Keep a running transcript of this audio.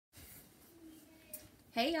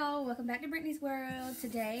Hey y'all, welcome back to Brittany's World.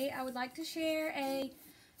 Today I would like to share a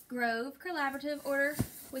Grove collaborative order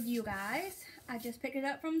with you guys. I just picked it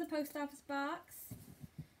up from the post office box.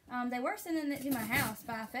 They were sending it to my house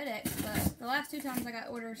by FedEx, but the last two times I got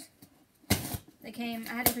orders, I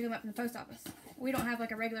had to pick them up from the post office. We don't have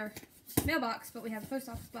like a regular mailbox, but we have a post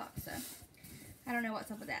office box, so I don't know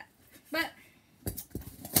what's up with that. But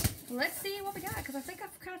let's see what we got, because I think I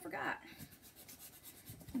kind of forgot.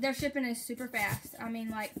 Their shipping is super fast. I mean,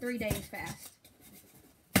 like 3 days fast.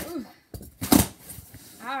 Ooh.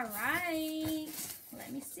 Alright.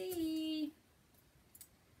 Let me see.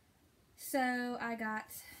 So, I got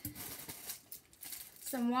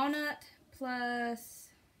some walnut plus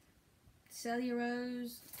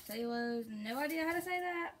cellulose, no idea how to say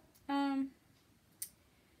that.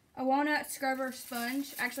 A walnut scrubber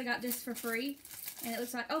sponge. I actually got this for free. And it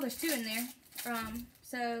looks like, oh, there's two in there.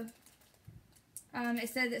 It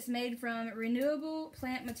says it's made from renewable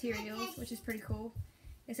plant materials, which is pretty cool.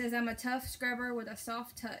 It says, I'm a tough scrubber with a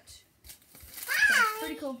soft touch. So,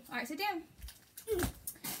 pretty cool. Alright, sit down.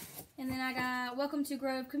 And then I got Welcome to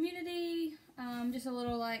Grove Community. Just a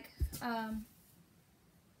little, like,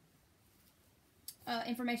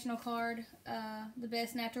 informational card. The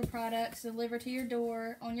best natural products delivered to your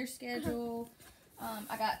door on your schedule.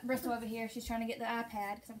 I got Bristol over here. She's trying to get the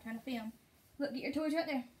iPad because I'm trying to film. Look, get your toys right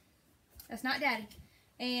there. That's not Daddy.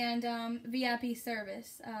 And VIP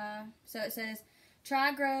service. So it says,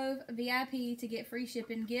 try Grove VIP to get free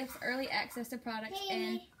shipping, gifts, early access to products,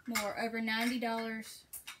 and more. Over $90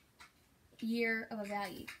 a year of a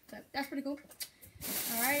value. So that's pretty cool.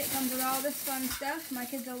 Alright, it comes with all this fun stuff. My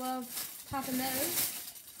kids will love popping those.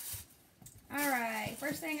 Alright,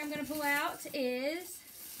 first thing I'm going to pull out is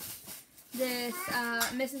this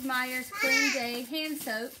Mrs. Meyer's Clean Day hand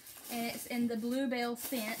soap. And it's in the Bluebell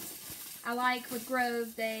scent. I like with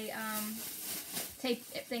Grove, they tape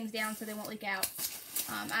things down so they won't leak out.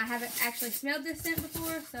 I haven't actually smelled this scent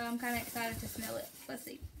before, so I'm kind of excited to smell it. Let's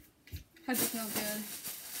see. Hope it smells good.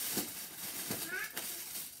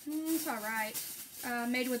 It's alright.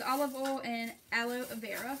 Made with olive oil and aloe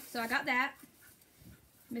vera. So I got that.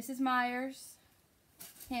 Mrs. Meyer's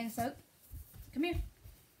hand soap. Come here.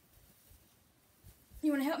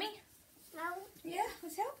 You want to help me? No. Yeah,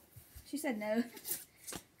 let's help. She said no.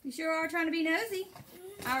 You sure are trying to be nosy.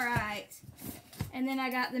 Alright. And then I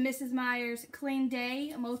got the Mrs. Meyer's Clean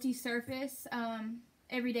Day multi-surface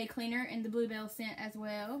everyday cleaner in the Bluebell scent as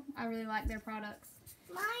well. I really like their products.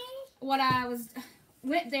 What I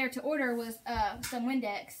went there to order was some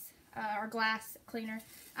Windex or glass cleaner.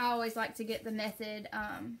 I always like to get the Method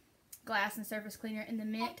glass and surface cleaner in the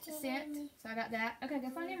mint scent. So I got that. Okay, go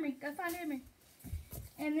find Emery. Go find Emery.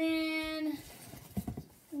 And then,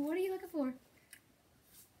 what are you looking for?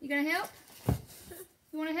 You gonna help?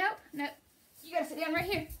 You wanna help? No. You gotta sit down right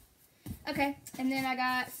here. Okay. And then I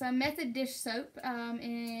got some Method dish soap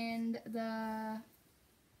in the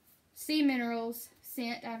Sea Minerals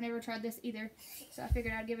scent. I've never tried this either, so I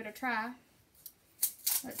figured I'd give it a try.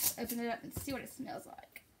 Let's open it up and see what it smells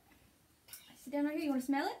like. Sit down right here. You wanna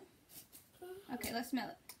smell it? Okay, let's smell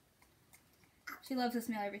it. She loves to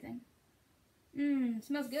smell everything.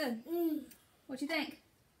 Smells good. What you think?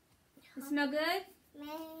 Does it smell good?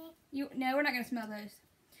 No, we're not going to smell those.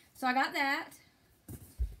 So I got that.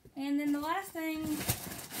 And then the last thing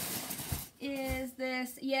is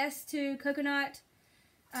this Yes to Coconut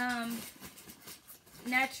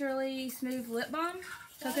Naturally Smooth Lip Balm.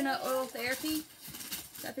 Coconut Oil Therapy.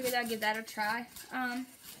 So I figured I'd give that a try. And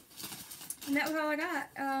that was all I got.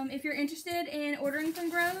 If you're interested in ordering from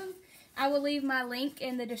Grove, I will leave my link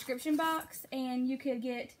in the description box, and you could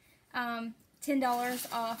get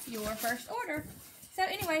 $10 off your first order. So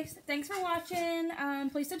anyways, thanks for watching.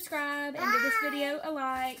 Please subscribe and give this video a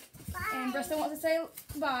like. Bye. And Bristol wants to say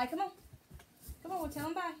bye. Come on. Come on, we'll tell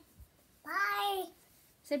them bye. Bye.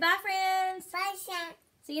 Say bye, friends. Bye, Sam.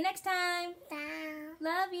 See you next time. Bye.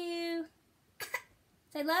 Love you.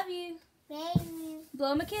 Say love you. Baby.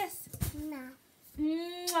 Blow them a kiss. No.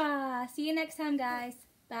 Mwah. See you next time, guys.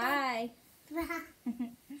 Bye. Bye.